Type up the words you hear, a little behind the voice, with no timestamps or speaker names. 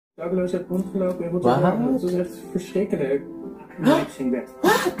Dakloos heb rondgelopen in Rotterdam. Dat was echt verschrikkelijk. Ik zing weg.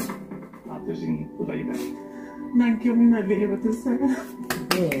 Wat? Laten we zien hoe dat je bent. Dank je om naar weer te zeggen.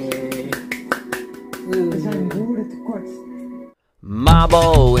 We zijn woorden tekort.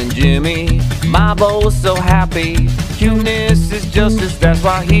 Mabo and Jimmy, Mabo's so happy. Cuteness is justice, that's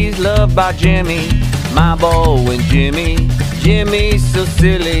why he's loved by Jimmy. Mabo and Jimmy, Jimmy's so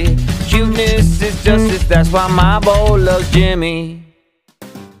silly. Cuteness is justice, that's why Mabo loves Jimmy.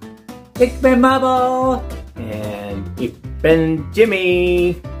 Ik ben Mabo. En ik ben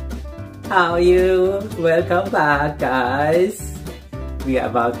Jimmy. How are you? Welcome back, guys. We are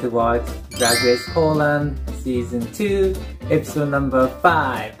about to watch Drag Race Holland Season 2, Episode number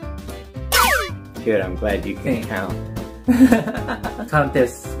 5. Good, I'm glad you can count.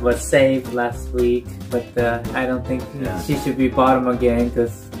 Countess was saved last week, but I don't think she should be bottom again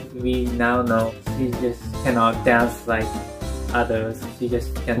because we now know she just cannot dance like others. She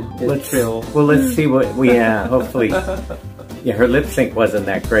just can't trill. Well, let's see what we hopefully. Yeah, her lip sync wasn't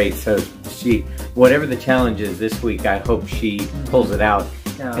that great, so whatever the challenge is this week, I hope she pulls it out.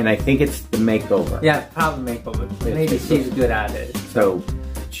 Yeah. And I think it's the makeover. Yeah, probably makeover. Maybe she's good at it. So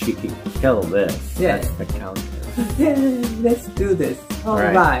she could kill this. Yeah. That's the counter. Yeah, let's do this. All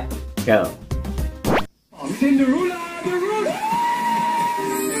right. right. Go.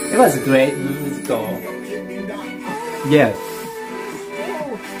 It was great. Let's go. Yes.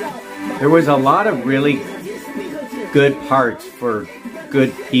 There was a lot of really good parts for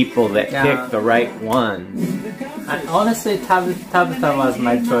good people that picked the right ones. And honestly, Tabitha was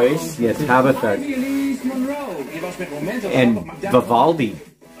my choice. Yes, Tabitha. And Vivaldi,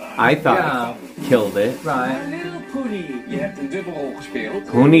 I thought, killed it. Right.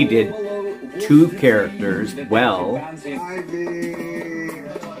 Pooney did two characters well.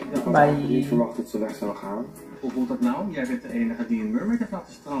 Bye. Ik verwacht dat ze weg zou gaan. Hoe voelt dat nou? Jij bent de enige die een mermaid heeft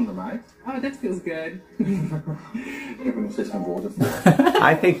laten stranden, meid. Oh, that feels good. Ik heb er nog steeds geen woorden voor.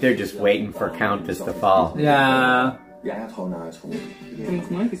 I think they're just waiting for Countess to fall. Yeah. Jij had gewoon naar huis gemoeten.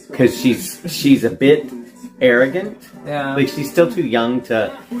 Because she's a bit arrogant. Yeah. Like she's still too young to,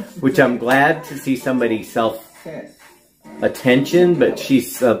 which I'm glad to see somebody self-attention, but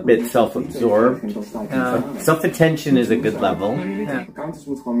she's a bit self-absorbed. Self-attention is a good level. Countess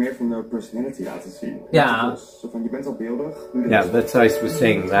moet gewoon meer van de personality laten zien. Ja. Zo van, je bent al beeldig. Yeah, that's what I was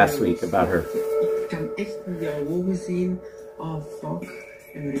saying last week about her. Ik kan echt in jouw ogen zien. Oh fuck.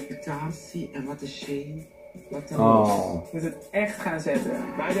 En mijn reputatie en wat een shame. Wat dan we moeten het echt gaan zetten.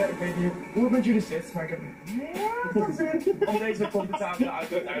 Beide, ik weet niet hoe het met jullie zit, maar ik heb heel veel zin om deze competitie uit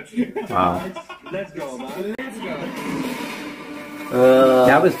te Wow. Let's go, man. Let's go.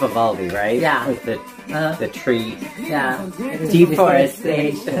 That was Vivaldi, right? Yeah. With the tree. Yeah.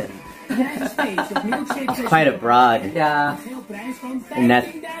 Deforestation. It's quite a broad. Yeah. And that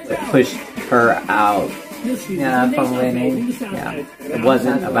pushed her out. Yeah, from winning. Yeah. It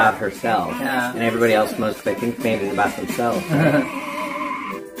wasn't about herself. Yeah. And everybody else mostly, I think, made it about themselves.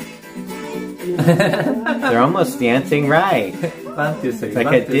 They're almost dancing right. It's like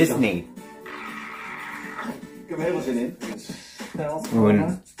at Disney. Ik heb er heel veel zin in. Speld,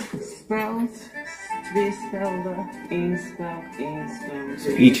 speld, twee spelden, één speld, één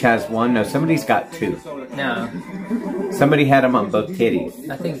speld. Each has one? No, somebody's got two. No. Somebody had them on both titties.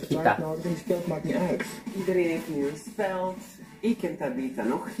 I think Kita. Die speld maakt niet uit. Iedereen heeft nu een speld. Ik en Tabitha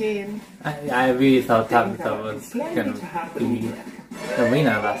nog geen. I really thought Tabitha was gonna be the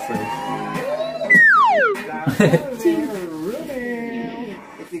winner last week.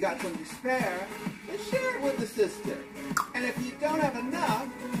 If you got some to spare, then share it with the sister. And if you don't have enough,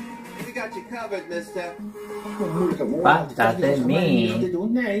 we got you covered, mister. What does it mean?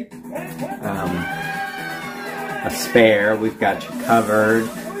 Nee. A spare, we've got you covered.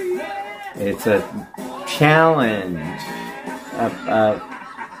 It's a challenge.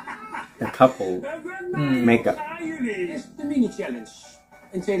 A couple make-up. De mini-challenge.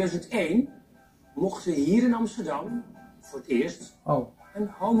 In 2001 mocht ze hier in Amsterdam voor het eerst een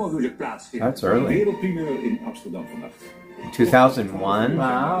homohuwelijk plaatsvinden. That's early. Wereldprimeur in Amsterdam vannacht. 2001? Wow. In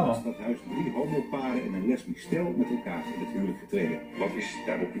het stadhuis 3 homoparen en een lesbisch stel met elkaar in het huwelijk getreden. Wat is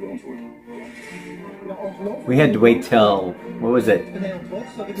daarop uw antwoord? We had to wait till, what was it?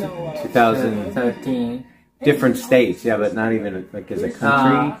 2013. Different states, yeah, but not even like as a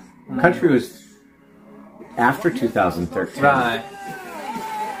country. Country was after 2013. Right.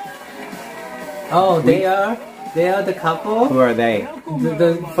 Oh, they are the couple? Who are they?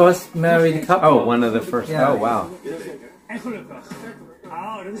 The first married couple. Oh, one of the first. Yeah. Oh, wow. En gelukkig.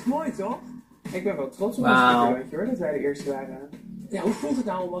 Oh, dat is mooi toch? Ik ben wel trots op ons weet je hoor, dat wij de eerste waren. Ja, hoe voelt het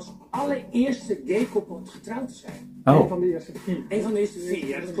nou om als allereerste gay koppel getrouwd te zijn? Een van de eerste 4. Een van de eerste 4,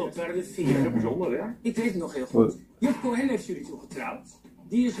 ja dat klopt, het waren er 4. Heel bijzonder, hè? Ik weet het nog heel goed. Job Cohen heeft jullie toegetrouwd.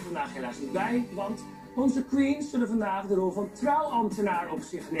 Die is er vandaag helaas niet bij, want onze queens zullen vandaag de rol van trouwambtenaar op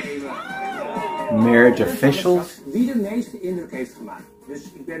zich nemen. Marriage officials? Wie de meeste indruk heeft gemaakt.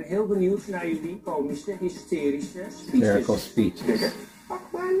 Dus ik ben heel benieuwd naar jullie komische, hysterische Lyrical speeches. speeches.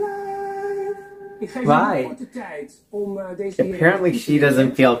 Ik geef Why? jullie korte tijd om deze heren Apparently she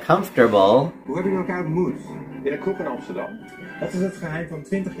doesn't feel comfortable. Hoe hebben jullie elkaar ontmoet? In een kroeg in Amsterdam. Dat is het geheim van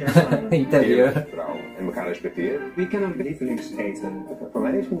 20 jaar samen. Interview. Vertrouwen en elkaar respecteren. Wie kan een lievelingseten? Voor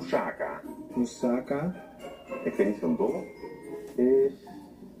mij is moussaka. Moussaka. Ik vind niet van dol. Is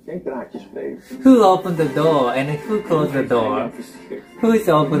geen praatjes spreken. Who opened the door and who closed the door? Who's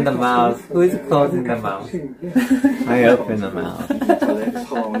opened the mouth? Who's closing the mouth? I open the mouth. Het is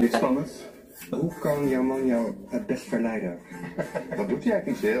gewoon niks spannends. Hoe kan jouw man jou het best verleiden? Dat doet hij eigenlijk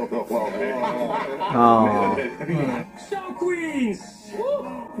niet zo heel veel, geloof ik. Oh. Zo queens!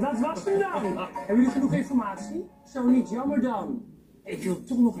 Dat was hem dan! Hebben jullie genoeg informatie? Zo niet, jammer dan. Ik wil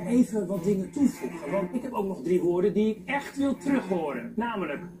toch nog even wat dingen toevoegen, want ik heb ook nog 3 woorden die ik echt wil terughoren.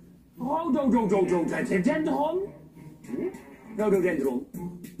 Namelijk, rhododendron. Rhododendron. Ik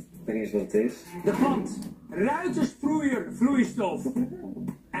weet niet eens wat het is. De plant. Ruitensproeier vloeistof.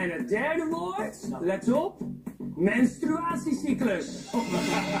 En het derde woord, let op, menstruatiecyclus.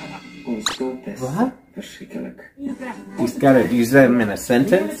 Consultest. What? Verschrikkelijk. He's got to use them in a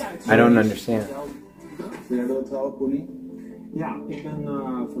sentence? I don't understand. Jij wil trouwen, Polly? Ja, ik ben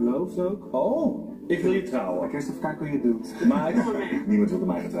verloofd ook. Oh, ik wil je trouwen. Ik eerst even kijken hoe je het doet. Maar niemand wil bij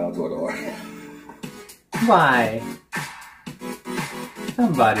mij getrouwd worden, hoor. Why?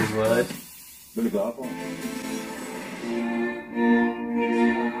 Somebody would. Ben ik klaar voor?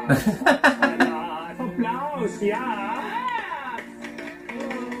 Applaus, ja.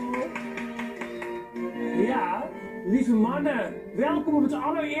 Ja, lieve mannen, welkom op het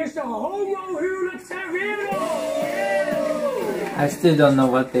allereerste homohuwelijk ter wereld. I still don't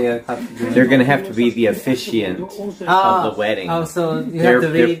know what they have to do. They're going to have to be the officiant of the wedding. Oh, so you have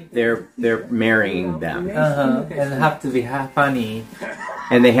to be... They're marrying them. And have to be funny.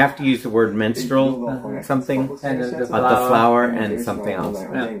 And they have to use the word menstrual something. And the The flower and something else.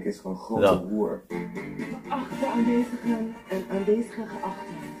 Ik denk is gewoon grote Zo. boer. Geachte aanwezigen en aanwezige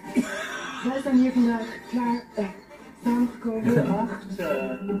geachten. Wij zijn hier vandaag klaar samengekomen.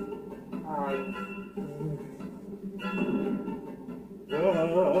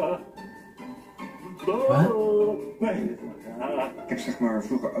 Ik heb zeg maar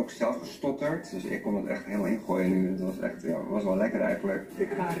vroeger ook zelf gestotterd, dus ik kon het echt helemaal ingooien nu. Het was echt, ja, was wel lekker eigenlijk. Ik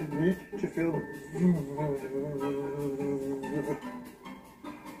ga er niet te veel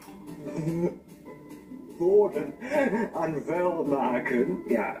woorden aan vuil maken.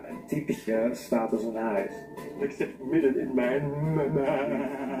 Ja, een typetje staat als een huis. Ik zit midden in mijn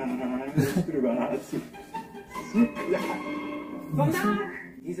menstruatie. Ja. Vandaag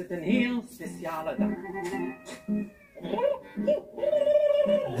is het een heel speciale dag.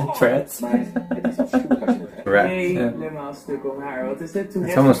 Threads? Maar het is afschuwelijk als je het Right. Helemaal stuk om haar. Wat is dit?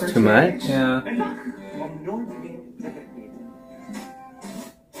 It's almost too much. Yeah. Een dag om nooit meer te vergeten.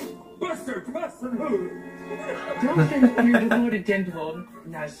 Dat is hier de rhododendron.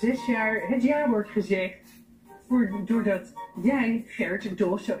 Na 6 jaar het jaar wordt gezegd. Doordat jij, Gert, de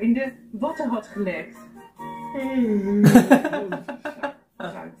doos zo in de watten had gelegd.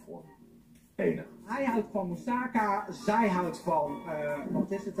 Ruim voor. Enig. Hij houdt van moussaka, zij houdt van,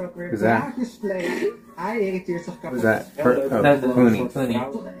 wat is het ook weer? Is that- Praatjesvlees. Hij irriteert zich kapot. Was that Pony?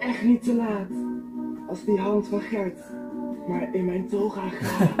 Tot echt niet te laat. Als die hand van Gert maar in mijn toga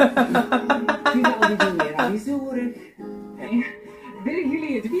gaat. Jullie al die dingen, die zoeren. Willen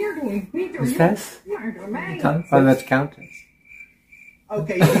jullie het weer doen? Niet door Is jou, that? maar door mij. Oh, that's counters.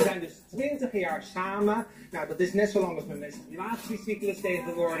 Oké, jullie zijn dus 20 jaar samen. Nou, dat is net zo lang als mijn menstruatiecyclus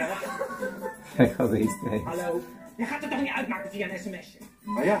tegenwoordig. Like all these things. Hallo, je gaat het toch niet uitmaken via een sms'je?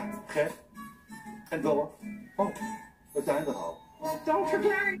 Maar ja, Gert. En Dolf. Oh, we zijn er al. Dan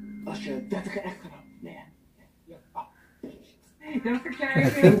verklaar ik. Als je 30 echtgenoot. Nee. Dan verklaar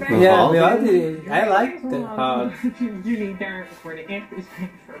ik Yeah, we all did. I liked it. Jullie daar voor de echt is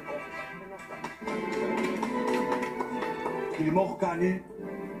verkocht. Jullie mogen elkaar nu.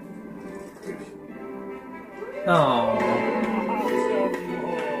 Oh.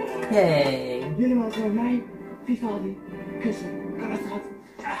 Yay. Jullie mogen met mij, Vivaldi, kussen. Kan het schat?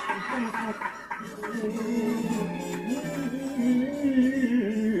 Kan het schat?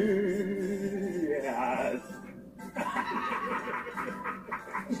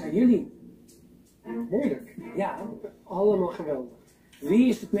 Wie zijn jullie? Heerlijk. Ja, Allemaal geweldig. Wie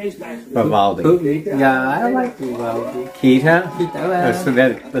is het meest blij geweest? Vivaldi. Yeah, I like Vivaldi. Kita? Kita, Oh, so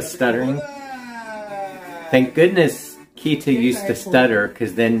that the stuttering. Thank goodness Kita used to stutter,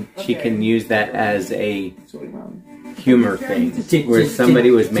 because then she can use that as a humor thing. Where somebody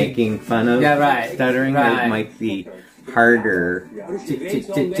was making fun of stuttering, it might be harder.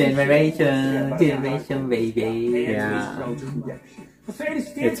 Generation baby. Yeah.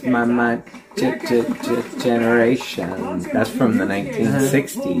 It's my generation. That's from the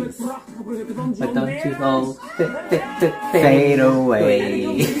 1960s. But don't you go Fade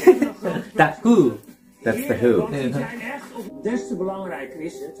away. That's Who. That's the Who. Des te belangrijker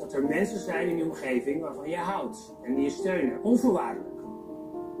is het dat er mensen zijn in je omgeving waarvan je houdt en die je steunen, onvoorwaardelijk.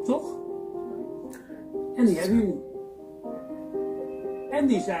 Toch? En die hebben jullie. En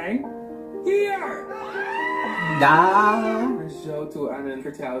die zijn hier! Ja. Ik ben zo toe aan een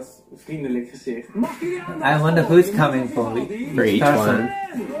vertrouwd, vriendelijk gezicht. I wonder who's coming for each one.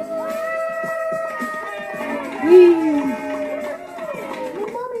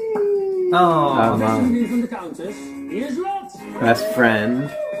 Oh, Beste van de Countess, hier is Lot. Best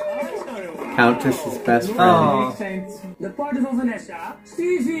friend. Countess is best friend. Oh. De partner van Vanessa,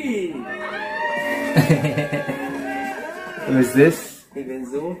 Stevie. Who is this? Ik ben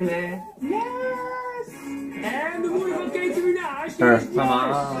zo blij. Yes! En de moeder van Katie Minaj, Her.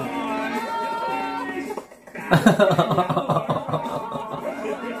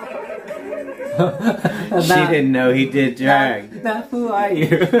 She didn't know he did drag. Who are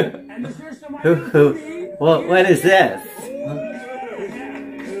you? Who? What is this?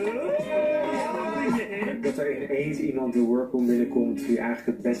 Dat er ineens iemand de workroom binnenkomt die eigenlijk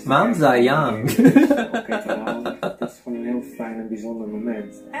het beste... Moms are young. Dat is gewoon een heel fijn en bijzonder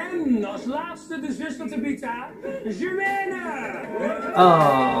moment. En als laatste de zus van Tabitha, Germaine.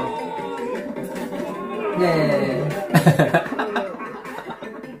 Oh. Yeah.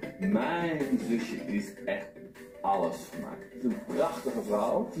 Mijn zusje is echt alles gemaakt. Het is een prachtige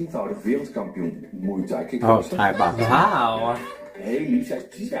vrouw. 10-voudig wereldkampioen Muay Thai kickboxen. Wow. Heel lief. Zij is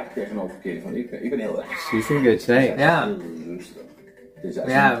precies eigenlijk tegenovergestelde van ik ben heel erg. She's in good shape. Yeah. Rustig.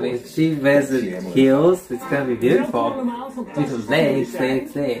 Yeah, if she wears the heels, it's gonna be beautiful. Beautiful legs.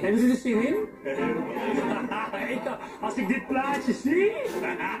 Hebben jullie er zin in? Als ik dit plaatje zie...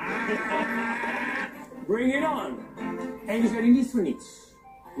 Bring it on! En we zijn hier niet voor niets.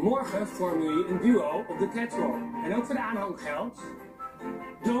 Morgen vormen jullie een duo op de catwalk. En ook voor de aanhang geldt...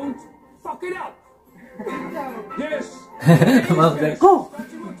 Don't fuck it up! Dus...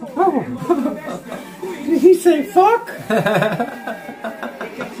 Did he say fuck?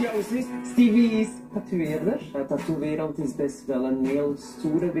 Jouw zus, Stevie is tatoeëerder. De tattoo-wereld is best wel een heel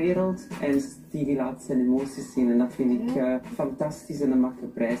stoere wereld. En Stevie laat zijn emoties zien en dat vind ik fantastisch en dat mag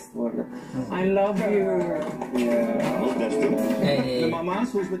geprijsd worden. I love you. De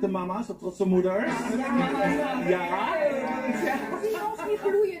mama's, hoe is het met de mama's? De trotse moeder? Ja. Als die ons niet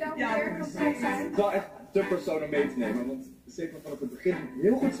gloeien, dan weer zijn. Wel echt de persoon om mee te nemen, want ze heeft me vanaf het begin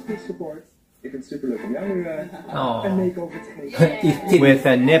heel goed support. Ik vind het super leuk om jou nu een makeover te geven. With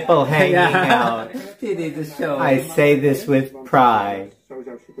a nipple hanging out. I say this with pride.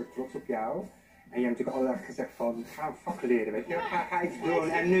 Sowieso super trots op jou. En je hebt natuurlijk al gezegd van, ga een vak leren, weet je. Ga iets doen.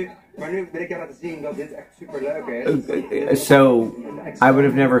 En nu, maar nu wil ik jou laten zien dat dit echt super leuk is. So, I would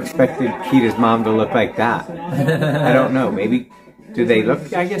have never expected Kita's mom to look like that. I don't know, maybe... Do they look?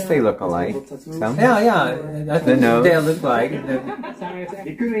 I guess they look alike. Some? Yeah. I think they look like.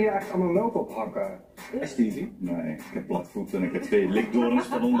 Die kunnen hier echt allemaal lopen op hakken. Stevie? Nee, ik heb platvoeten en ik heb 2 likdorens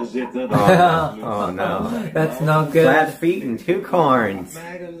van onder zitten. Oh no. That's not good. Flat feet and 2 corns.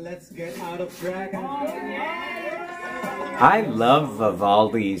 Let's get out of drag. I love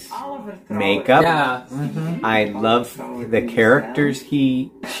Vivaldi's makeup. Yeah. I love the characters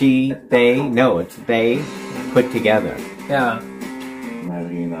they put together. Yeah. Maar we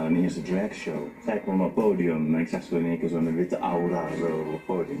gingen naar een eerste dragshow. Zij kwam op het podium en ik zag zo in één keer zo'n witte aura zo op het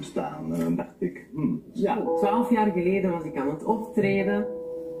podium staan. En dan dacht ik, Ja, 12 jaar geleden was ik aan het optreden.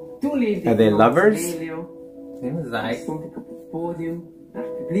 Toen leefde Are they ik lovers? Seems Toen like. stond ik op het podium naar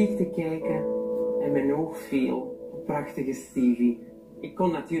het publiek te kijken en mijn oog viel op prachtige Stevie. Ik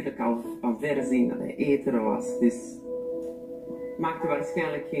kon natuurlijk al van ver zien dat hij hetero was, dus maakte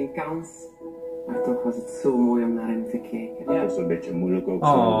waarschijnlijk geen kans. Maar toch was het zo mooi om naar hem te kijken. dat was een beetje moeilijk ook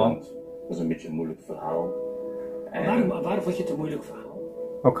zo, want het was een beetje een moeilijk verhaal. En Waarom vond je het een moeilijk verhaal?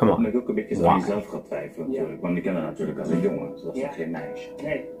 Oh, come omdat on. ik ook een beetje aan mezelf ga twijfelen natuurlijk. Want ik ken haar natuurlijk als een jongen, ze was nog geen meisje.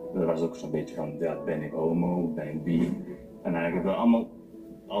 Nee. Dat was ook zo'n beetje van, ja, ben ik homo, ben ik bi? En eigenlijk hebben allemaal,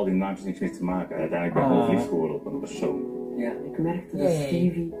 al die naamjes niks mee te maken. Uiteindelijk ben ik gewoon verliefd geworden op een persoon. Ja, ik merkte dat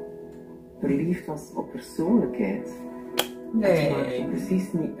Stevie verliefd was op persoonlijkheid. Het maakte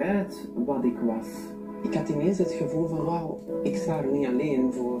precies niet uit wat ik was. Ik had ineens het gevoel van wauw, ik sta er niet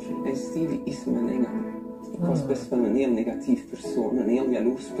alleen voor. En Stevie is mijn engel. Ik was best wel een heel negatief persoon, een heel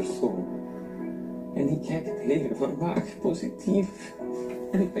jaloers persoon. En ik kijk het leven vandaag positief.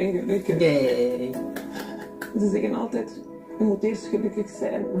 En ik ben gelukkig. Ze zeggen altijd, je moet eerst gelukkig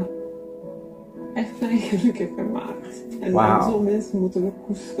zijn, maar hij heeft mij gelukkig gemaakt. En zo'n mensen moeten we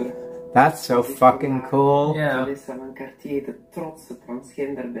koesteren. That's so fucking cool. Ja. Vanessa van Cartier, de trotse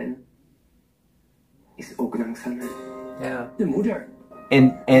transgender ben, is ook dankzij mij. Yeah. De moeder.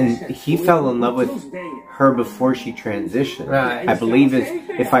 And he fell in love with her before she transitioned. Right. I believe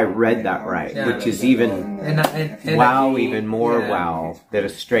if I read that right, which is even wow, even more wow that a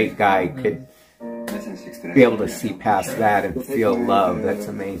straight guy could be able to see past that and feel love. That's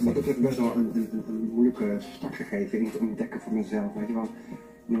amazing. Dat heeft best wel een moeilijke start gegeven. Ik moet ontdekken voor mezelf, weet je wel.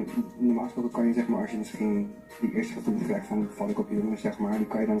 Normaal gesproken kan je, zeg maar, als je misschien die eerste gevoelswerk van val ik op jongens, zeg maar, die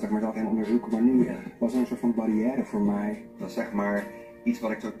kan je dan, zeg maar, zelf helemaal onderzoeken. Maar nu was er een soort van barrière voor mij. Dat is, zeg maar, iets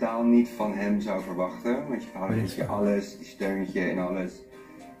wat ik totaal niet van hem zou verwachten. Want je vader is je alles, die steunt je en alles.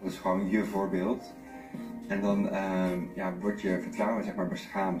 Dat is gewoon je voorbeeld. En dan wordt je vertrouwen, zeg maar,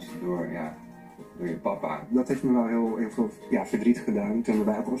 beschaamd door je papa. Dat heeft me wel heel veel verdriet gedaan. Toen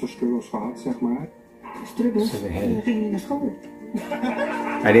hebben wij ook onze struggles gehad, zeg maar. Struggles? En ging naar school.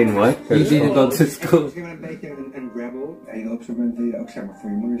 I didn't what? You didn't go to school. Ik ben een beetje een rebel. En op zo'n moment wil je ook, zeg maar, voor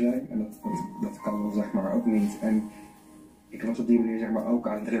je moeder zijn. En dat kan dan, zeg maar, ook niet. En ik was op die manier, zeg maar, ook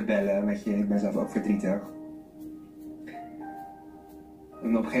aan het rebellen. Weet je, ik ben zelf ook verdrietig.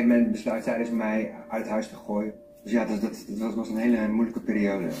 En op een gegeven moment besluit zij dus mij uit huis te gooien. Dus ja, dat was een hele moeilijke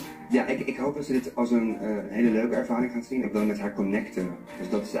periode. Ja, ik hoop dat ze dit als een hele leuke ervaring gaan zien. Ik wil met haar connecten. Dus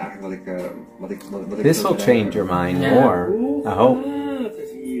dat is eigenlijk wat ik This will change your mind more, I hope.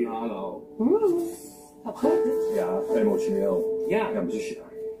 Hallo. Wat gaat het? Ja, emotioneel. Ja. Ja, mijn zusje.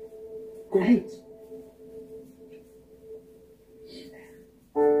 Komt het?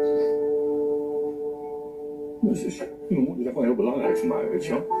 Mijn zusje. Mijn moeder is echt wel heel belangrijk voor mij, weet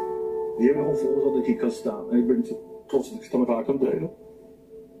je wel. Die hebben me gevoeld dat ik hier kan staan. En ik ben trots dat ik sta met haar kan delen.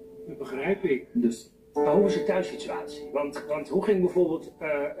 Dat begrijp ik. Dus. Over zijn thuissituatie. Want hoe ging bijvoorbeeld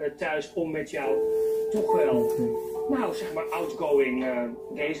thuis om met jou toch wel, nou zeg maar, outgoing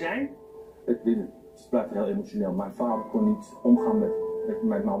gay zijn? Het blijft heel emotioneel. Mijn vader kon niet omgaan met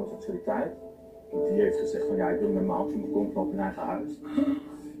mijn mama's seksualiteit. Die heeft gezegd van ja, ik wil met mijn hand in mijn kont lopen in eigen huis.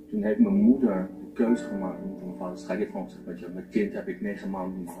 Toen heeft mijn moeder de keuze gemaakt. Mijn vader scheidde van gezegd, weet je, mijn kind heb ik 9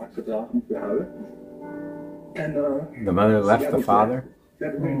 maanden in mijn hart gedragen, moet weer huilen. En the mother left the father?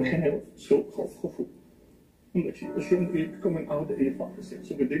 Daar heb ik in het begin heel schuldig over gevoeld. Omdat je als jong komt een ouder en je vader zegt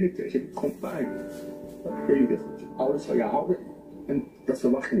zulke dingen tegen je, heb ik gewoon pijn. Dan kun je dit ouders van je houden. En dat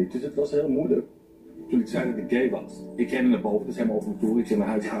verwacht je niet, dus het was heel moeilijk. Toen ik zei dat ik gay was, ik rende naar boven, dus helemaal over mijn toer, ik zei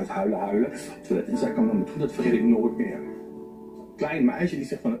mijn huis huilen. En zij kwam naar me toe, dat vergeet ik nooit meer. Een klein meisje die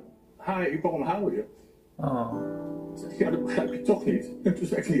zegt van, hi, waarom hou je? Ja, dat begrijp je toch niet. En toen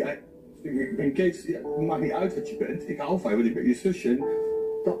zei ik, ik ben gay, het maakt niet uit wat je bent, ik hou van je, want ik ben je zusje. En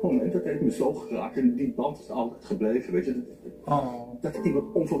dat moment, dat heeft me zo geraakt en die band is altijd gebleven, weet je. Dat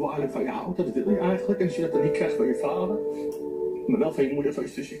iemand onvoorwaardelijk van je houdt, dat wil je eigenlijk. En als je dat dan niet krijgt van je vader, maar wel van je moeder, van je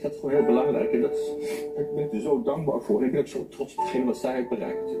zusje, is dat gewoon heel belangrijk. En daar ben ik er zo dankbaar voor. En ik ben ook zo trots op hetgeen wat zij heeft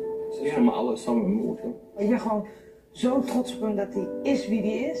bereikt. Ze is van me alles samen met mijn moeder. Ik ben gewoon zo trots op hem dat hij is wie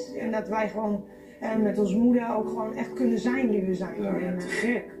hij is. En dat wij gewoon met onze moeder ook gewoon echt kunnen zijn wie we zijn. Ja, en, te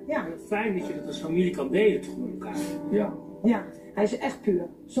gek. Ja. Fijn dat je dat als familie kan delen toch met elkaar. Ja. Ja, hij is echt puur.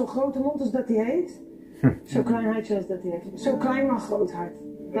 Zo'n grote mond als dat hij heeft. Zo klein hartje als dat hij heeft. Zo klein maar groot hart.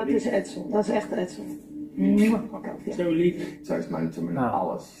 Dat is Edsel. Dat is echt Edsel. Zo lief. Zij is mijn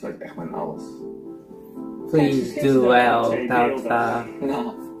alles. Zij is echt mijn alles. Please do well, Tata.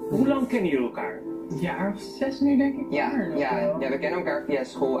 Hoe lang kennen jullie elkaar? Een jaar of 6 nu, denk ik. Ja, we kennen elkaar via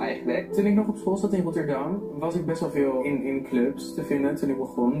school eigenlijk. Toen ik nog op school zat in Rotterdam, was ik best wel veel in clubs te vinden toen ik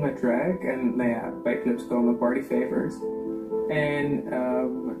begon met drag. En nou ja, bij clubs komen party favors. En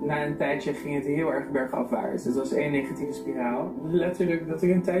na een tijdje ging het heel erg bergafwaarts. Het was één negatieve spiraal. Letterlijk dat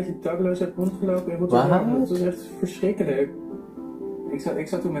ik een tijdje dakloos heb rondgelopen in Rotterdam. Dat was echt verschrikkelijk. Ik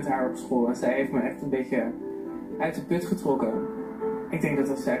zat toen met haar op school en zij heeft me echt een beetje uit de put getrokken. Ik denk dat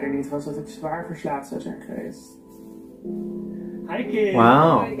als zij er niet was, dat ik zwaar verslaafd zou zijn geweest. Hi Kim.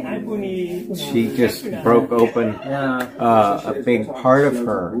 Wow. Hi Poenie. She just broke open a big part of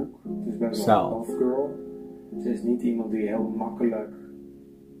herself. Ze is niet iemand die heel makkelijk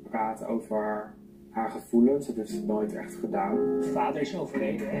praat over haar gevoelens. Dat heeft ze nooit echt gedaan. Vader is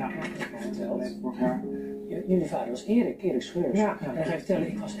overleden, ja. Vorig jaar. Jullie vader was Erik Scheurs. Ja. En ga je vertellen,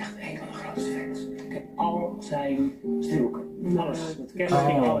 ik was echt een van de grootste fans. Ik heb al zijn stripboeken. Alles. Met kerst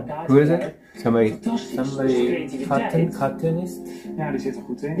ging alle kaarten. Who is it? Somebody cartoonist? Ja, die zit er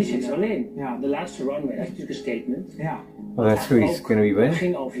goed in. Die zit er al in. Ja. De laatste runway, dat is natuurlijk een statement. Ja. Well, that's who he's going to be Het with.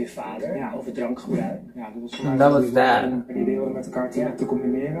 ging over je vader, over drankgebruik. Ja, Dat was that. En die deden met elkaar te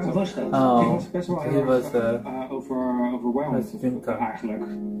combineren. Hoe was dat? Ik was best wel heel erg overwhelmed eigenlijk.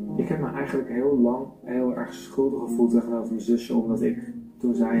 Ik heb me eigenlijk heel lang heel erg schuldig gevoeld tegenover mijn zusje, omdat ik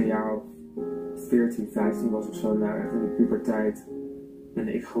toen zij een jaar of 14, 15 was of zo, nou echt in de puberteit,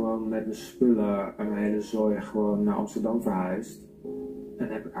 en ik gewoon met mijn spullen en mijn hele zooi gewoon naar Amsterdam verhuisd. En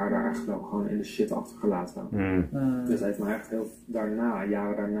heb ik haar daar eigenlijk ook gewoon in de shit achtergelaten. Dus hij heeft me echt heel daarna,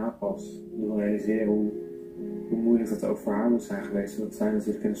 jaren daarna pas, doen realiseren hoe moeilijk dat ook voor haar moet zijn geweest. Want zij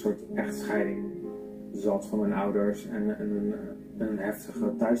natuurlijk in een soort echtscheiding zat van mijn ouders en een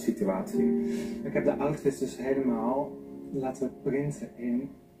heftige thuissituatie. Ik heb de outfits dus helemaal laten printen in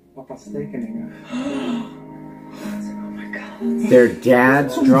papa's tekeningen. Oh my god. They're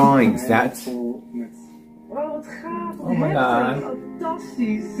dad's drawings. That's... Wow, wat gaaf. Oh my god.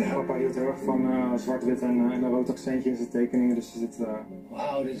 Fantastisch. Papa hield heel erg van zwart-wit en een rood accentje in zijn tekeningen, dus er zit...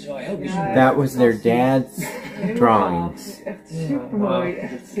 Wauw, dit is wel heel bijzonder. That was their dad's drawings. Het is echt super mooi,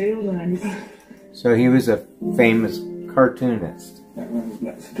 echt heel nice. So he was a famous cartoonist. Ja,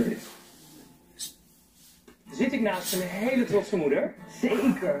 dat is Zit ik naast een hele trotse moeder?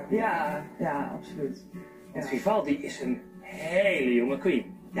 Zeker, ja, absoluut. Want Vivaldi is een hele jonge queen.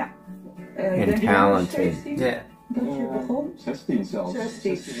 Ja. And talented. Yeah. Dat je begon? 16 zelfs.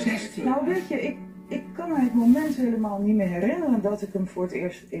 16. Nou weet je, ik kan me het moment helemaal niet meer herinneren dat ik hem voor het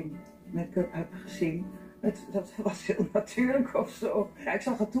eerst in make-up heb gezien. Dat was heel natuurlijk of zo. Ja, ik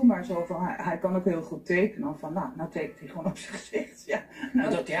zag het toen maar zo van, hij kan ook heel goed tekenen. Van, nou tekent hij gewoon op zijn gezicht. Ja, nou,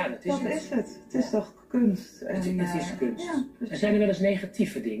 dat is het. Het is toch kunst. Het is kunst. Ja, en zijn er wel eens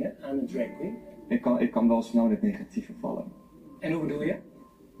negatieve dingen aan een drag queen? Ik kan wel snel in het negatieve vallen. En hoe bedoel je?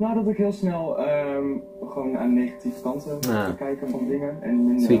 Nou, dat ik heel snel gewoon aan negatieve kanten kijken van dingen. En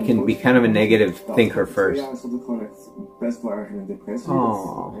minder So you can be kind of a negative thinker first. Ja, zat ik gewoon echt best wel erg in een depressie.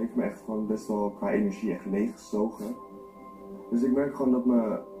 Dat heeft me echt gewoon best wel qua energie echt leeggezogen. Dus ik merk gewoon dat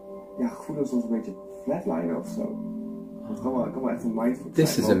mijn gevoelens soms een beetje flatlinen of zo. Het kan wel echt een mindfuck zijn.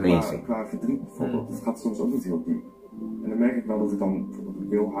 This is amazing. Qua verdriet bijvoorbeeld, dat gaat soms ook niet heel diep. En dan merk ik wel dat ik dan bijvoorbeeld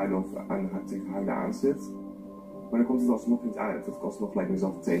wil huilen of tegen huilen aan zit. Maar dan komt het alsnog niet uit, dat ik alsnog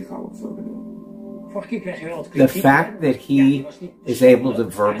mezelf tegenhouden of zo. Vorige keer kreeg je wel wat The fact that he is able to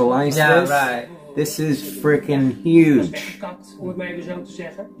verbalize this is freaking huge. Om het maar even zo te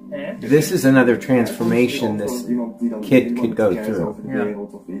zeggen. This is another transformation this kid could go through. Over de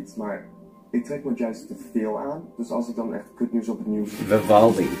wereld of iets, maar ik trek me juist te veel aan. Dus als ik dan echt kutnieuws op het nieuws...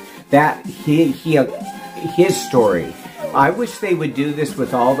 Vivaldi. That, his story. I wish they would do this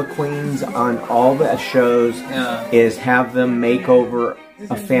with all the queens on all the shows, is have them make over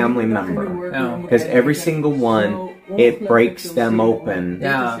a family member. Because every single one, it breaks them open.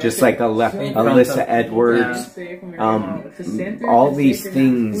 Just like Alyssa Edwards. All these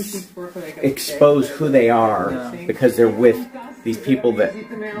things expose who they are because they're with these people that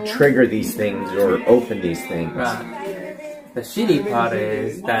trigger these things or open these things. The shitty part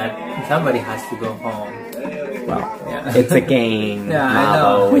is that somebody has to go home. Well, it's a game,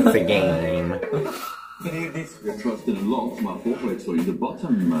 Mabo, it's a game. Je trust in love, maar volgende week de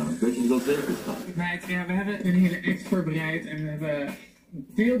bottom. Weet je dat zeker staat? Right, ja, we hebben een hele act voorbereid en we hebben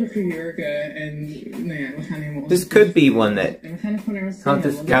beeldige jurken en nou ja, we gaan helemaal... This could be one that en we gaan het gewoon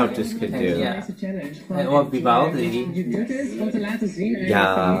Countess could do. And what Vivaldi. Je doet het gewoon te laten zien.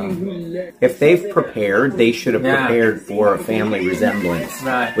 If they've prepared, they should have prepared for a family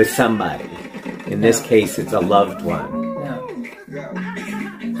resemblance with somebody. In this case, it's a loved one.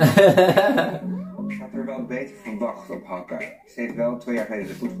 Ik had er wel beter verwacht op hakken. Ze heeft wel 2 jaar geleden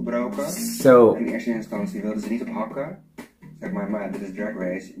de voet gebroken. So, in eerste instantie wilde ze niet op hakken. Zeg maar dit is Drag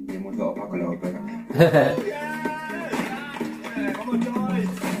Race, je moet wel op hakken lopen.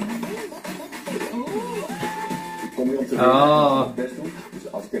 Kom je om te best doen?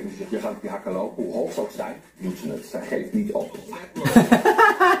 Dus als ik tegen zeg, je gaat op je hakken lopen, hoe hoog ze ook zijn, doet ze het. Zij geeft niet op.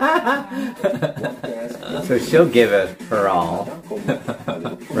 So she'll give it her all.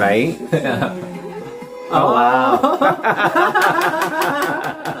 Right? Oh, wow.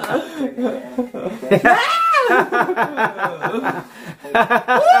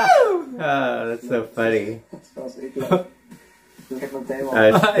 Oh, that's so funny.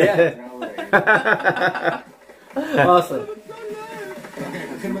 Awesome.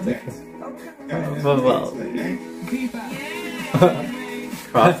 Well.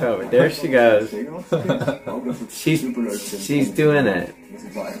 Crossover. There she goes. she's doing it.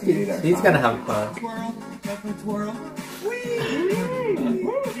 He's gonna have fun.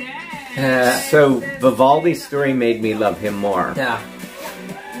 So Vivaldi's story made me love him more. Yeah.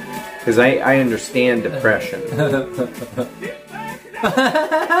 Because I understand depression.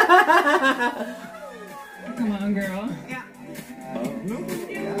 Come on, girl. Ja.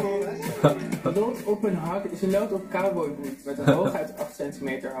 Loopt op een hak, ze loopt op cowboyboot met een hooguit 8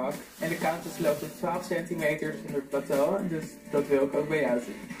 centimeter hak. En de countess loopt op 12 centimeter zonder plateau. Dus dat wil ik ook bij jou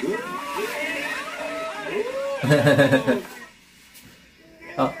zien.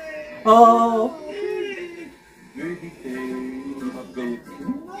 Oh.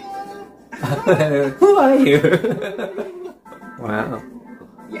 Who are you? Wow.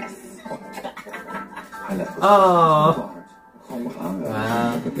 Yes. Oh.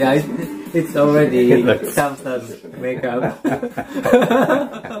 Wow. Yeah, it's already comes as makeup.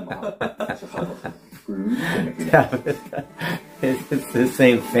 It's the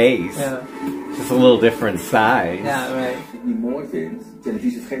same face. Yeah. Just a little different size. Yeah, right.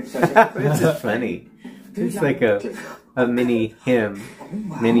 It's just funny. It's like a mini him,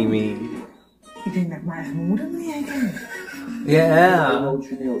 mini me. Ik denk dat ik mijn eigen moeder niet herken. Yeah.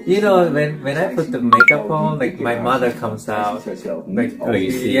 You know, when I put the makeup on, like my mother comes out. Like, oh,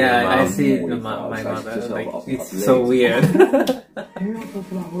 you see? Yeah, I see my mother. Like, it's so weird. Heel veel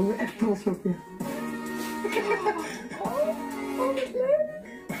blauw, ik ben echt trots op je.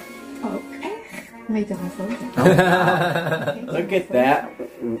 Oh, echt? Weet je een foto? Look at that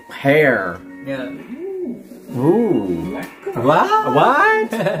hair. Yeah. Ooh. What? What?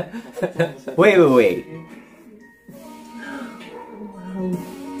 Wait.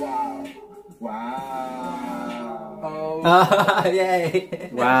 Wow. Yay.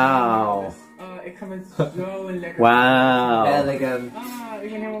 Wow. Ik ga met zo'n lekker... Wow. Elegant.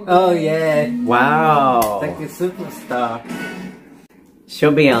 Ik ben helemaal... Oh yeah. Wow. Like a superstar.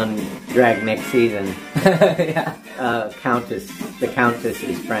 She'll be on Drag next season. Yeah. The Countess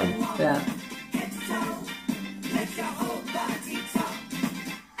is friend. Yeah.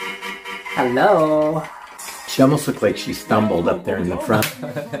 Hello. She almost looked like she stumbled up there in the front.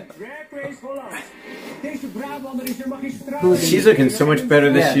 Drag Race Holland. Deze Brabander is een magistraat. She's looking so much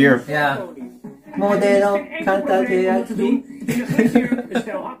better this year. Yeah. Modelo, cantante, doen. In een glisjurk, een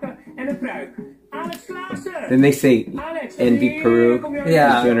stel hakken en een pruik. Alex Klaassen. Then they say Envy Peru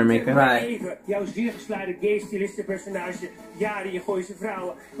is doing her makeup. Right. Even, jouw zeer gesluide gay-stylisten-personage, jaren je Gooise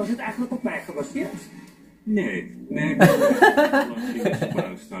vrouwen, was het eigenlijk op mij gebaseerd? Nee, ik ben een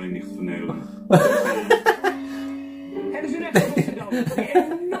uitstraling niet van Nederland. Hebben ze net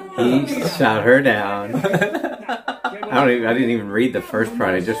He shot her down. I didn't even read the first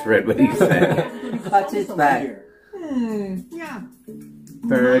part. I just read what he said. Watch his back. Ja.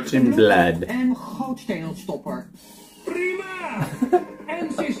 Virgin blood. En gootsteenontstopper. Prima!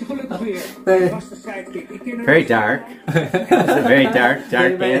 En ze is gelukkig weer. Was de sidekick. Ik ken haar. Very dark. It's a very dark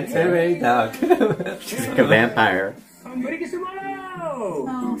dancer. Very dark. She's like a vampire. Oh,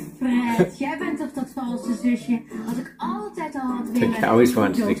 Fred, jij bent toch dat valse zusje? Wat ik altijd al had willen. I always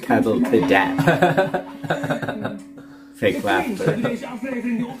wanted to cuddle to death. Fake laughter.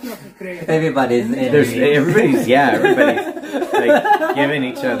 Everybody's everybody's like giving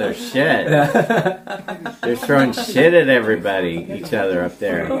each other shit. They're throwing shit at everybody, each other up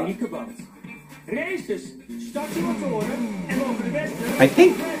there. I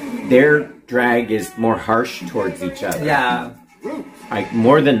think their drag is more harsh towards each other. Yeah. Like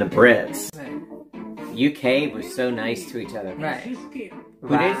more than the Brits. UK was so nice to each other. Right.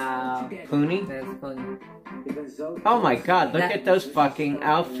 Wow. Pooney? That's funny. Oh my god, look at those fucking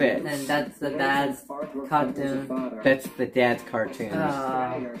outfits. And that's the dad's cartoon. That's the dad's cartoon.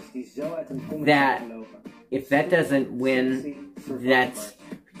 That, if that doesn't win, that's...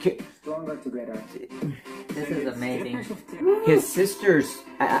 This is amazing. His sister's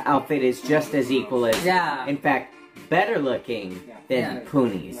outfit is just as equal as... Yeah. In fact, better looking than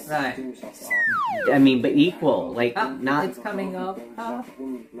Pooney's. Right. I mean, but equal. Like, not... It's coming up.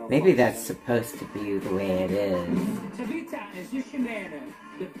 Maybe that's supposed to be the way it is. Tabitha en zusje Mene,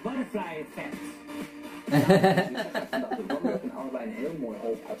 de butterfly effect. Allebei een heel mooi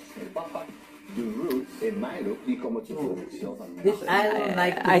hoofd uitgesneden badpak. De roots in mijn look, die komen terug. I don't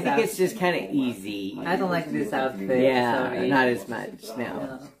like this I think it's just kind of easy. I don't like this outfit. Yeah, sorry. not as much,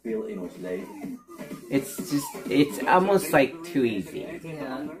 no. Veel in ons leven. It's almost like too easy.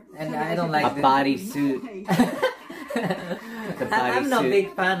 Yeah, and I don't like a bodysuit. I'm not a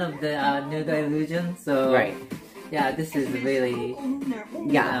big fan of the Nude Illusion, so right. Yeah, this is really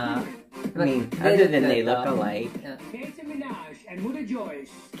I mean, other than they look alike. Kate Minaj en moeder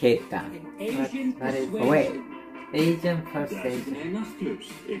Joyce. Keita. In Asian Oh wait, Asian persuasion. Nee, nachtclubs.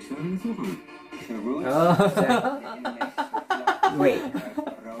 Ik sta er niet nog aan. Oh. Wait.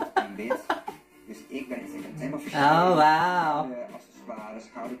 Rood en wit. Dus ik ben helemaal Oh wow. Accessoires,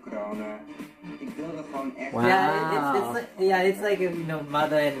 gouden kronen. Ik wilde gewoon echt. Wow. Yeah, it's like you know,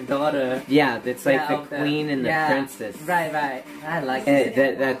 mother and daughter. Yeah, it's like the of queen and the princess. Right. I like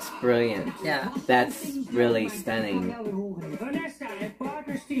it. That's brilliant. Yeah. That's really stunning. Vanessa en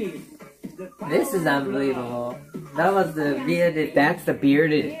partner Steve. This is unbelievable. That was the bearded. That's the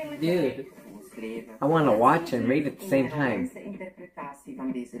bearded dude. I want to watch and read at the same time.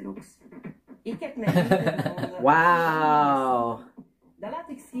 Wow.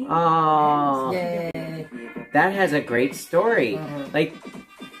 Oh, Yay. that has a great story. Like,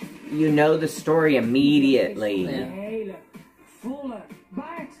 you know the story immediately. Hele volle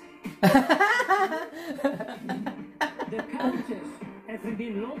baard. De Countess en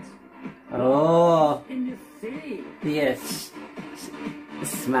vriendin Lot. Oh. In de zee. Yes.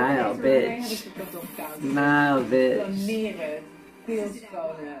 Smile, bitch. Smile, bitch. Planeren,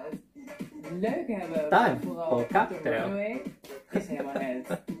 speelskolen, leuk hebben. Time Vooral for cocktail. toernooi is helemaal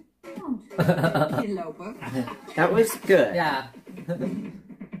het. Inlopen. That was good. Yeah.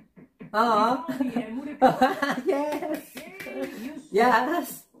 Oh. Yes.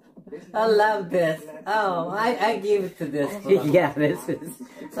 Yes. I love this. Oh, I give it to this one. Yeah, this is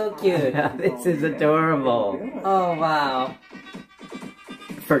So cute. this is adorable. Oh, wow.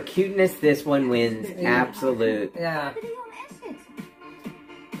 For cuteness, this one wins. Absolute. Yeah.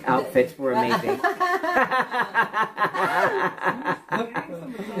 Outfits were amazing.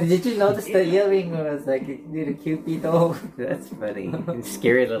 Did you notice the earring was like a little cupid doll? That's funny.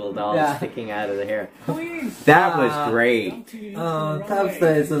 Scary little doll Yeah. sticking out of the hair. That was great. Oh,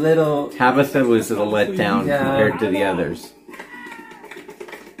 Tabitha is a little... Tabitha was a letdown Yeah. compared to the others.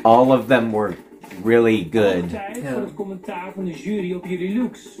 All of them were really good, Tijd voor het commentaar van de jury op jullie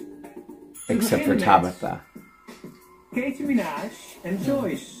looks. except for Tabitha. Katie Minaj en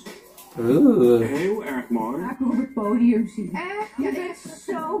Joyce. Ooh. Heel erg mooi. Ga ik op het podium zien. Echt? Je bent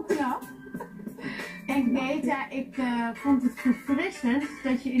zo knap. En Beta, ik vond het verfrissend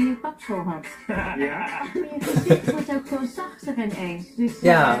dat je een nieuw kapsel had. Ja. Je gezicht wordt ook zo zachter ineens. Dus,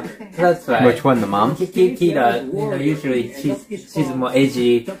 Yeah, that's right. Which one, the mom? Kita, you know, usually she's a more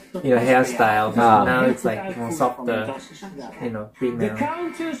edgy, you know, hairstyle. Ah. Now it's like more softer, you know, De female.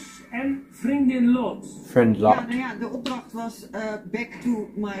 Countess en vriendin Lot. Friend Ja, Lot. nou ja, de opdracht was back to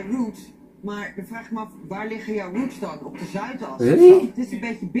my roots. Maar dan vraag ik me af, waar liggen jouw roots dan? Op de Zuidas? Really? Het is een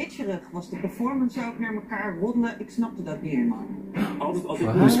beetje bitcherig. Was de performance ook naar elkaar roddelen? Ik snapte dat niet helemaal. Altijd als ik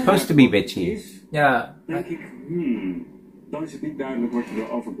It was supposed to be bitchy. Yeah. denk ik, dan is het niet duidelijk wat je wil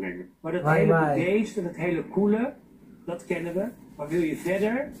overbrengen. Maar dat Bye, hele bye. bedeesd en dat hele coole, dat kennen we. Maar wil je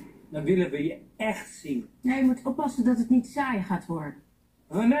verder, dan willen we je echt zien. Nee, je moet oppassen dat het niet saai gaat worden.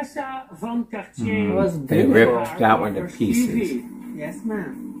 Vanessa van Cartier. was They beautiful. ripped that one to pieces. Yes,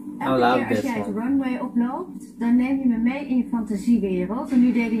 ma'am. I Elke love keer als this jij het one. runway oploopt, dan neem je me mee in je fantasiewereld. En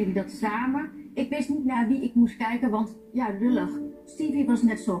nu deden jullie dat samen. Ik wist niet naar wie ik moest kijken, want ja, lullig. Stevie was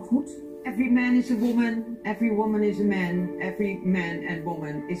net zo goed. Every man is a woman, every woman is a man, every man and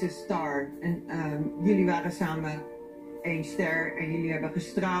woman is a star. En jullie waren samen één ster en jullie hebben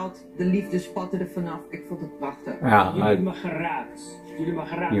gestraald. De liefde spatte er vanaf. Ik vond het prachtig. Ja, Jullie hebben me geraakt. Jullie hebben me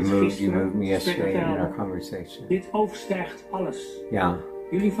geraakt. You moved gisteren. me yesterday in our Spectaculair. conversation. Dit overstijgt alles. Yeah.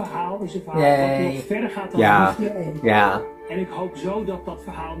 Jullie verhaal is een verhaal Yay. wat nog verder gaat dan Ja. liefde. Yeah. En ik hoop zo dat dat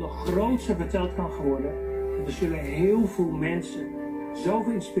verhaal nog groter verteld kan worden. En er zullen heel veel mensen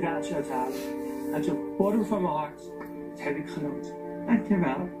zoveel inspiratie uithalen. Uit de bodem van mijn hart. Dat heb ik genoten.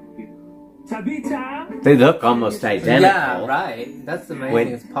 Dankjewel. Tabitha. They look almost identical. Yeah, right. That's the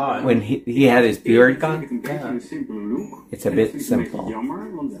amazing part. When he had his beard Ik vind gone. het een beetje een simpele look. It's a En bit dat vind ik een beetje simple.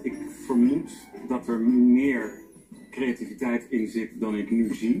 jammer, want ik vermoed dat er meer creativiteit in zit dan ik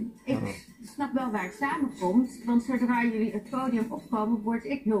nu zie. Ik snap wel waar het samenkomt, want zodra jullie het podium opkomen, word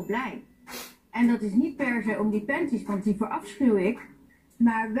ik heel blij. En dat is niet per se om die panties, want die verafschuw ik,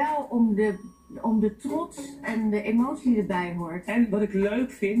 maar wel om de trots en de emotie die erbij hoort. En wat ik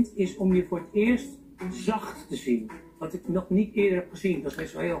leuk vind, is om je voor het eerst zacht te zien. Wat ik nog niet eerder heb gezien. Dat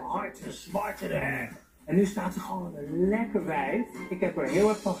is wel heel hard en zwart. En nu staat er gewoon een lekker wijf. Ik heb er heel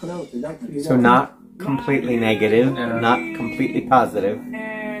erg van genoten. Dank jullie So wel. not completely negative, not completely positive.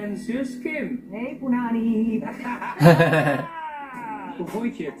 En zus Kim. Hey Poenani. Hoe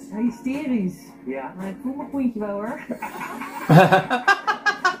vond je het? Hysterisch. Ja. Maar ik voel mijn poentje wel hoor.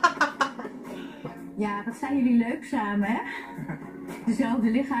 Ja, wat zijn jullie leuk samen, hè? Dezelfde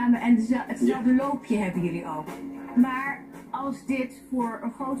lichamen en hetzelfde loopje hebben jullie ook. Maar als dit voor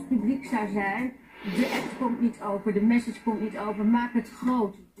een groot publiek zou zijn, de act komt niet open, de message komt niet open, maak het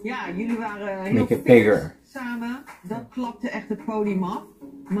groot. Ja, jullie waren heel Make it bigger. fit samen. Dat klapte echt het podium af.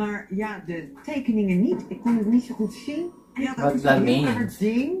 Maar ja, de tekeningen niet. Ik kon het niet zo goed zien. En ja, dat is een heel erg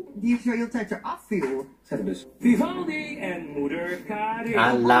ding die zo de hele tijd eraf viel. Dus Vivaldi en moeder Karin.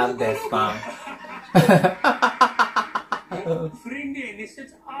 I love that song. Vriendin, is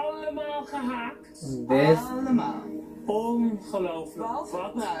het allemaal gehaakt? Allemaal. Ongelooflijk.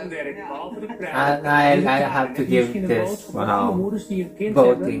 Wat een werk, behalve de prijs. I have to give this. Wow. Moeders die een kind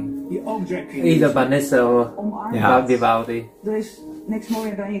Voting. hebben, die ook drag queen Either Vanessa or Vivaldi. Er is niks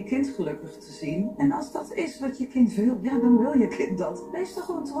mooier dan je kind gelukkig te zien. En als dat is wat je kind wil, ja, dan wil je kind dat. Wees er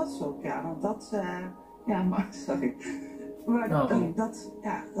gewoon trots op, ja. Want dat, ja, maar, sorry. Maar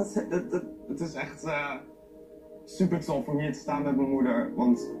het is echt super tof om hier te staan met mijn moeder.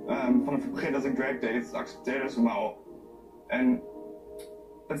 Want vanaf het begin dat ik drag deed, accepteerde ze me al. En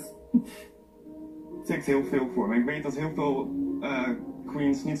het tikt heel veel voor me. Ik weet dat heel veel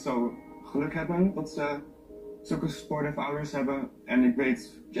queens niet zo geluk hebben dat ze zulke supportive ouders hebben. En ik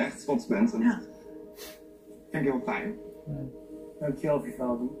weet dat je echt trots bent. En dat vind ik heel fijn. Dankjewel,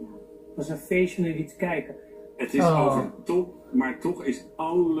 Vivaldi. Het was een feestje om jullie te kijken. Het is over top, maar toch is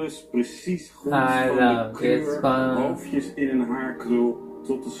alles precies goed. Van de kleur, hoofdjes in een haarkrul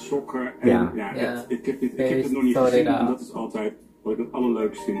tot de sokken. En ik heb het nog niet gezien en dat is altijd wat ik het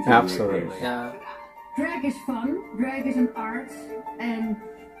allerleukste vind. Absoluut. Drag is fun, drag is een art en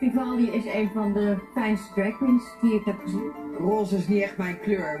Vivaldi is een van de fijnste drag queens die ik heb gezien. Roze is niet echt mijn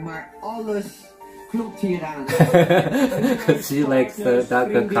kleur, maar alles klopt hieraan. She likes the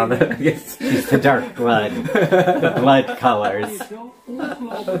darker color. Yes, she's the dark blood. The blood colors.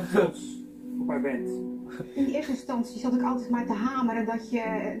 Ongelooflijk trots op haar bent. In de eerste instantie zat ik altijd maar te hameren dat je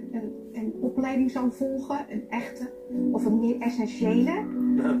een opleiding zou volgen, een echte of een meer essentiële.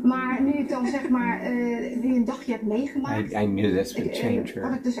 Maar nu ik dan zeg maar nu een dagje heb meegemaakt, I knew this would change her.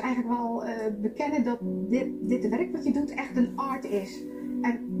 kan ik dus eigenlijk wel bekennen dat dit werk wat je doet echt een art is.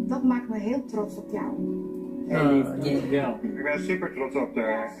 En dat maakt me heel trots op jou. Ik ben super trots op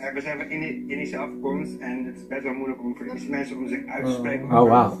haar. We zijn van Indische afkomst en het is best wel moeilijk om voor deze mensen om zich uit te spreken. Oh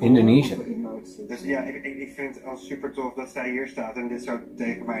wow, Indonesian. Dus ja, ik vind het al super tof dat zij hier staat en dit zo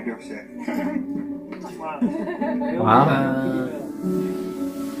tegen mij durft zeggen.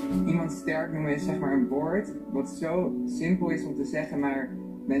 Iemand sterk noemen is zeg maar een woord wat zo simpel is om te zeggen, maar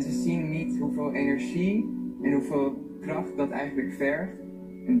mensen zien niet hoeveel energie en hoeveel kracht dat eigenlijk vergt.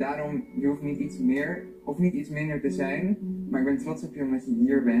 En daarom, je hoeft niet iets meer of niet iets minder te zijn, maar ik ben trots op je omdat je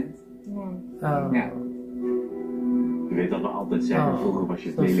hier bent. Ja. Je weet dat we altijd zeggen, vroeger was je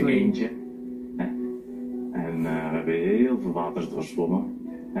het lelijk eentje. En we hebben heel veel waters doorzwommen.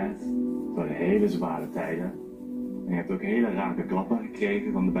 Het waren hele zware tijden. En je hebt ook hele rake klappen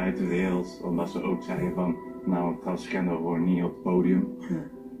gekregen van de buitenwereld, omdat ze ook zeiden van, nou, een transgender hoort niet op het podium.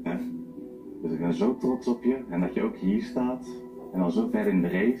 Dus ik ben zo trots op je en dat je ook hier staat en al zo ver in de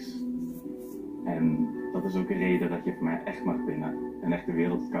race. En dat is ook een reden dat je voor mij echt mag winnen en echt de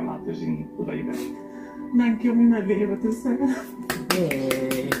wereld kan laten zien hoe dat je bent. Dank je om naar weer wat te zeggen.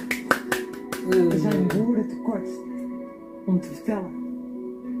 Er zijn woorden tekort om te vertellen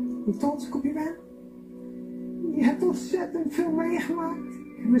hoe trots ik op je ben. Je hebt ontzettend veel meegemaakt.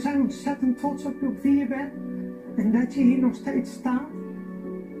 We zijn ontzettend trots op je, op wie je bent. En dat je hier nog steeds staat.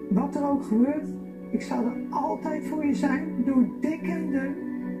 Wat er ook gebeurt, ik zal er altijd voor je zijn. Door dik en dun.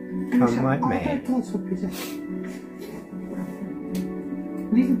 En ik zal altijd trots op je zijn.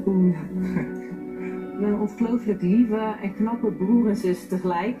 Lieve broer. Ik ben een ongelooflijk lieve en knappe broer en zus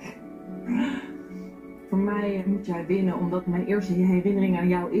tegelijk. Voor mij moet jij winnen, omdat mijn eerste herinnering aan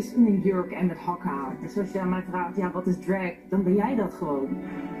jou is in een jurk en met hakhaar. Dus als jij mij vraagt, ja, wat is drag, dan ben jij dat gewoon.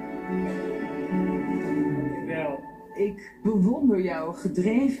 Ik bewonder jouw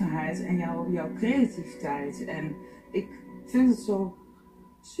gedrevenheid en jouw creativiteit. En ik vind het zo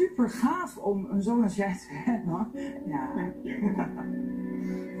super gaaf om een zoon als jij te hebben. Ja.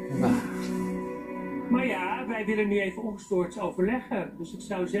 Maar ja, wij willen nu even ongestoord overleggen. Dus ik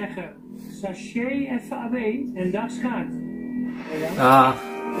zou zeggen, sachet even AB en dag gaat.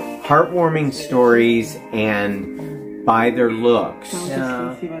 Heartwarming stories and by their looks.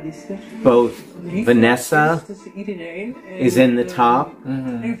 Both Vanessa is in the top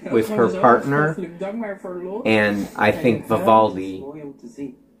with her partner, and I think Vivaldi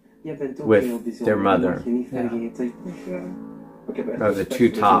with their mother. Those are the two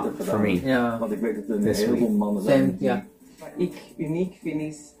top for me this week. Wat ik uniek vind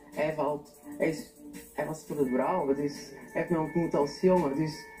is, hij was voor de vrouw. Dus hij heeft me ontmoet als jongen.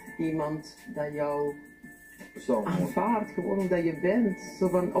 Dus iemand dat jou persoon wordt. aanvaard gewoon omdat je bent. Zo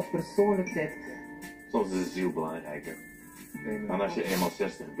van, of persoonlijkheid. Soms is de ziel belangrijker. En als je eenmaal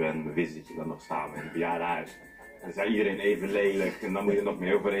 60 bent, bewijs dat je dan nog samen in het bejaardenhuis. Dan is iedereen even lelijk en dan moet je nog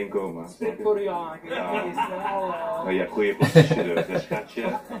meer overeenkomen. Spreek voor jou. Ja. Maar je hebt goede positie dus, hè,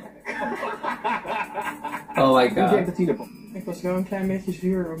 schatje. Oh my Ik denk god. dat hij Ik was wel een klein beetje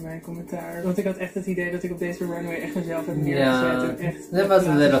zuur op mijn commentaar. Want ik had echt het idee dat ik op deze runway echt mezelf heb neergezet. En echt that was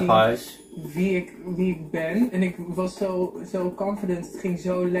a little harsh. Wie ik ben. En ik was zo confident. Het ging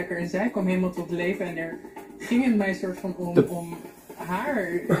zo lekker. En zij kwam helemaal tot leven. En er ging het mij soort van om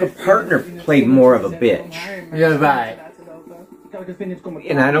haar. Her partner played more of a bitch. You're right.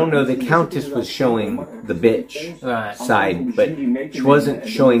 And I don't know, the Countess was showing the bitch side, but she wasn't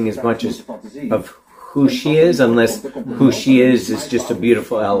showing as much as of who she is, unless who she is just a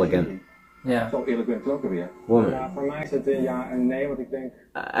beautiful, elegant Zo eerlijk ben ik ook alweer. woman. Ja, voor mij is het een ja en nee, want ik denk...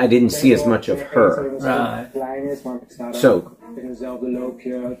 I didn't see as much of her. Klein is, maar ik sta daar So, in hetzelfde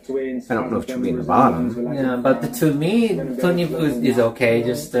loopje, twins... I don't know if she'll be in the bottom. Yeah, but to me, Puni is okay.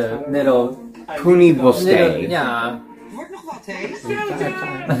 Just a little. Puni will stay. Yeah. Wordt nog wat, hè?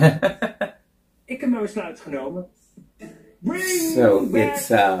 Ik heb mijn besluit genomen. So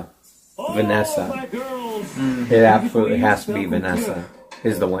it's Vanessa. It absolutely has to be Vanessa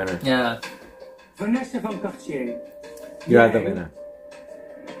is the winner. Yeah. Vanessa van Cartier. You are the winner.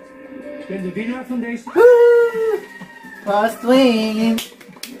 Ik ben de winnaar van deze... First win!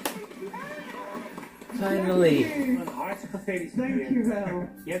 Finally. Een hartstikke gefeliciteerd. Dankjewel.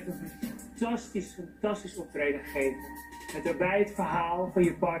 Je hebt een fantastisch optreden gegeven. Met daarbij het verhaal van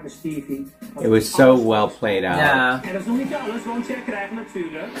je partner Stevie. It was so well played out. Yeah. En dat is nog niet alles, want jij krijgt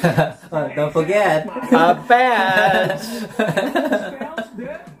natuurlijk... Don't forget a badge.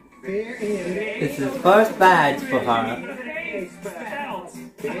 This is first badge for her.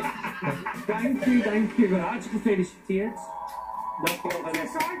 Dank je wel. Hartstikke gefeliciteerd. Dank je wel,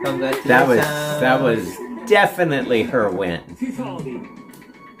 Vanessa. That was definitely her win. Vivaldi.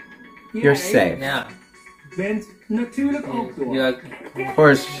 You're safe. Yeah. Bent natuurlijk ook door. You're, Of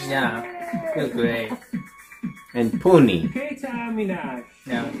course. yeah. You're great. And Puni. Keta Minaj.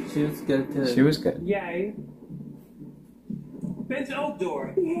 Yeah, she was good too. She was good. Jij bent ook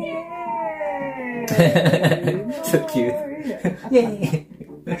door. So cute. Yay.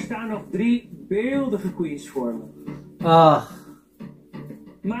 Er staan nog 3 beeldige queens voor me. Oh.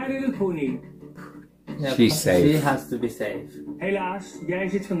 My Little Pony. Yeah, She's safe. She has to be safe. Helaas, jij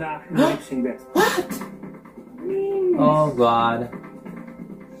zit vandaag in de lipsync-bed. What? Oh god.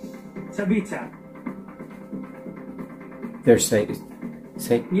 Sabita. They're safe.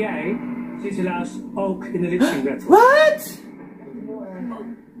 Safe. Jij zit helaas ook in de lipsync-bed. What?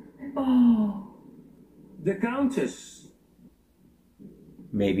 Oh. The Countess.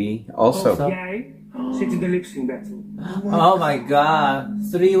 Maybe also. Jij zit in de lipsync battle. Oh my god.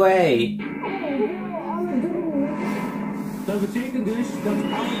 3-way. Dat betekent dus dat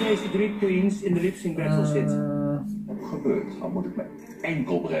alle deze 3 queens in de lipsync battle zitten. Wat gebeurt? Dan moet ik mijn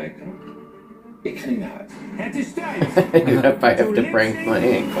enkel breken. Ik ging naar huis. Het is tijd. If I have to break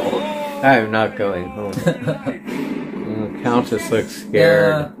my ankle, I am not going home. The Countess looks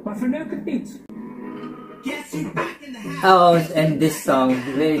scared. Maar verneuk het niet. Oh, and this song,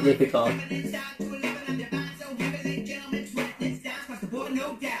 very difficult.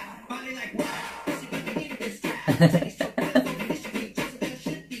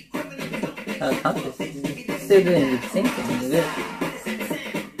 Still doing the same thing, is it?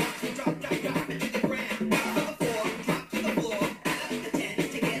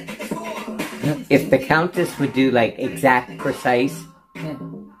 If the Countess would do like exact precise. Yeah.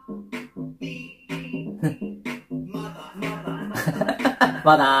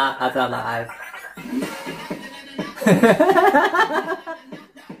 Mother, I'm alive.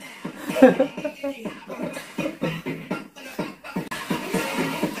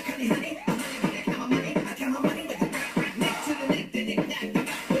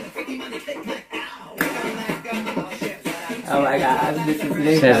 Oh my god, this is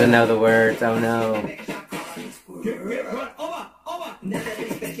really She doesn't know the words, oh no.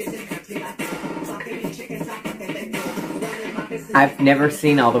 I've never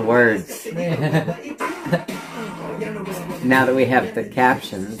seen all the words. Now that we have the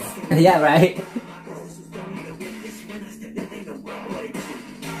captions. Yeah, right?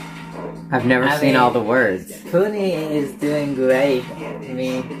 I've never seen all the words. Puni is doing great. I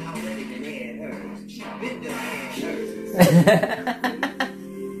mean...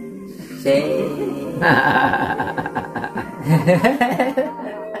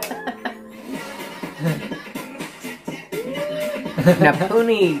 Now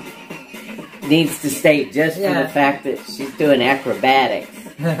Puni needs to stay just for the fact that she's doing acrobatics.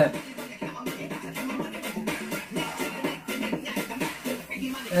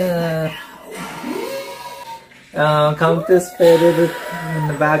 Countess faded in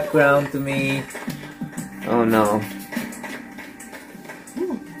the background to me. Oh no.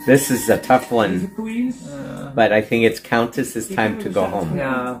 This is a tough one. But I think it's Countess's time to go home.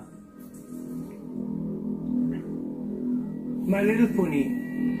 Yeah. My little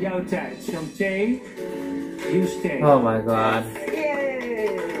pony, jouw tijd. Champagne, you stay. Oh my god.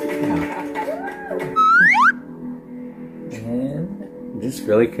 This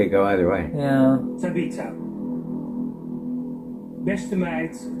really could go either way. Yeah. Tabitha. Beste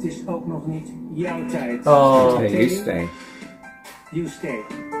meid, het is ook nog niet jouw tijd. Oh. Okay, you stay. You stay.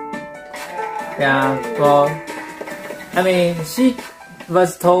 Yeah, well, I mean, she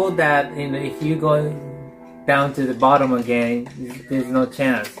was told that, you know, if you go down to the bottom again, there's no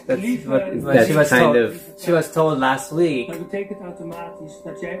chance. That's what she was told. She was told last week. Dat betekent automatisch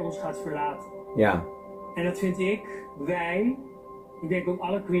dat jij ons gaat verlaten. Ja. En dat vind ik, ik denk ook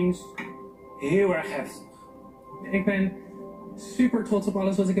alle queens, heel erg heftig. Ik ben super trots op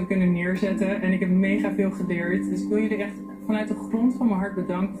alles wat ik heb kunnen neerzetten en ik heb mega veel geleerd. Dus ik wil jullie echt vanuit de grond van mijn hart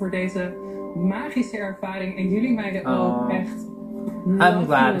bedanken voor deze magische ervaring en jullie meiden ook echt. I'm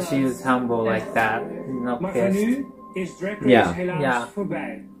glad she was humble like that. Not maar voor nu is Drag Race helaas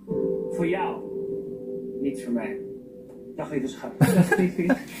voorbij. Voor jou, niet voor mij. Dag lieve schat. Dag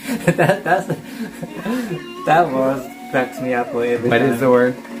liefie. That was cracks me up a little bit. What is the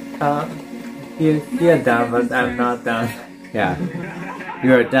word? You're done, but I'm not done. Yeah.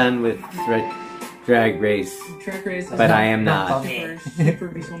 You are done with Drag Race. Drag Race but I am not.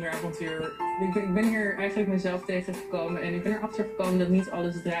 Super bijzonder avontuur. Ik ben hier eigenlijk mezelf tegengekomen en ik ben erachter gekomen dat niet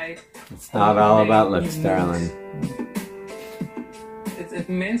alles draait. It's not all about looks, darling. Het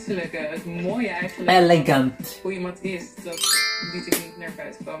menselijke, het mooie eigenlijk. Elegant. Hoe iemand is, dat liet ik niet naar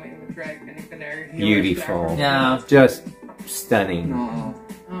buiten komen in mijn drag en ik ben daar heel Beautiful. erg Yeah. Just stunning.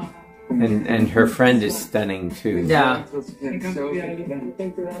 And her friend is stunning too. Yeah.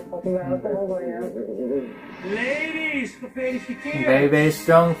 Ladies, gefeliciteerd. Very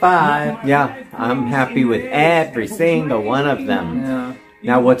strong 5. Yeah, I'm happy with every single one of them. Yeah.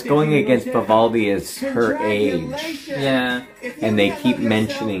 Now what's going against Vivaldi is her age. Yeah. And they keep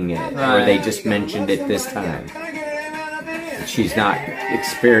mentioning it, or they just mentioned it this time. She's not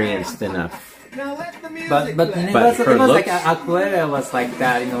experienced enough. But it was like Aquaria was like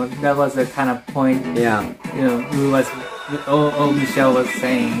that, you know, that was a kind of point, yeah, you know, all Michelle was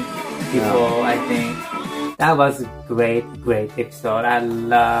saying before, I think. That was a great episode. I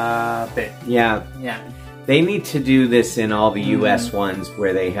loved it. Yeah. Yeah. They need to do this in all the US ones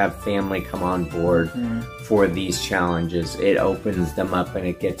where they have family come on board for these challenges. It opens them up and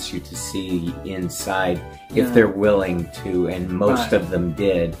it gets you to see inside if they're willing to, and most of them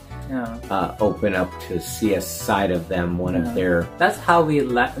did. Open up to see a side of them, one of their. That's how we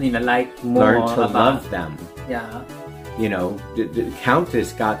like more learn to about, love them. Yeah. You know, the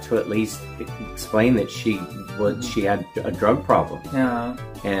Countess got to at least explain that she had a drug problem. Yeah.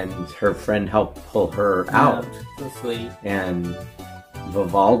 And her friend helped pull her out. So sweet. And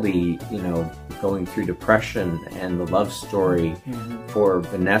Vivaldi, you know, going through depression and the love story for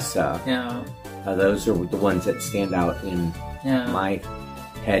Vanessa. Yeah. Those are the ones that stand out in my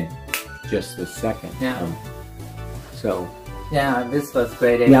head just this second. Yeah. So. Yeah, this was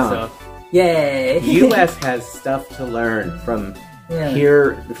great episode. Yay! US has stuff to learn from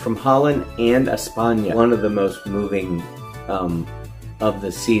here, from Holland and España. One of the most moving of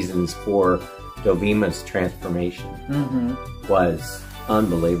the seasons for Dovima's transformation was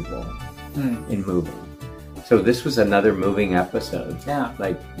unbelievable in moving. So this was another moving episode. Yeah.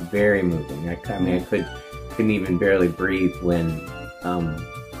 Like, very moving. I mean, I couldn't even barely breathe when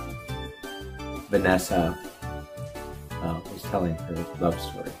Vanessa was telling her love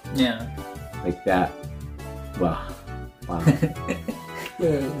story. Yeah. Like that. Wow.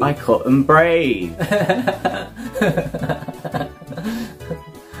 Michael and Brave.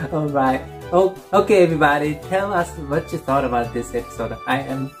 Alright. Oh, okay, everybody. Tell us what you thought about this episode. I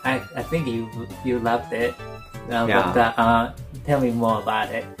think you loved it. But tell me more about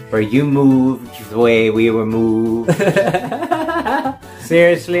it. Where you moved the way we were moved.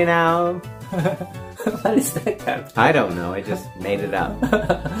 Seriously now? What is that? I don't know. I just made it up.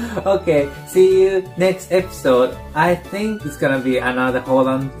 Okay, see you next episode. I think it's gonna be another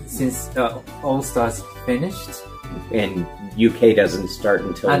Holland since All Stars finished. And UK doesn't start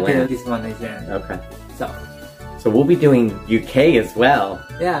until when? This one is in. Okay. So we'll be doing UK as well.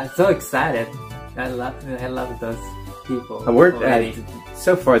 Yeah, so excited. I love those people.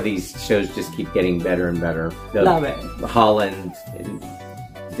 so far these shows just keep getting better and better. Love it. Holland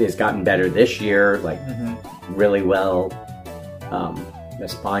has gotten better this year, like really well.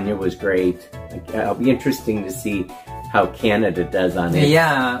 España was great. Like, it'll be interesting to see how Canada does on it.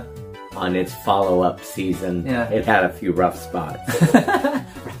 Yeah. On its follow-up season. Yeah. It had a few rough spots.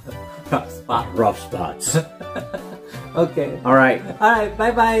 Rough spots. Okay. All right.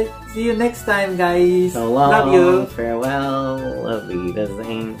 Bye-bye. See you next time, guys. So long. Love you. Farewell. Auf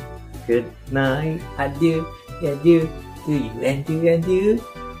Wiedersehen. Good night. Adieu. Adieu. To you and you and you.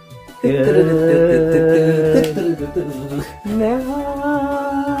 Good. Never.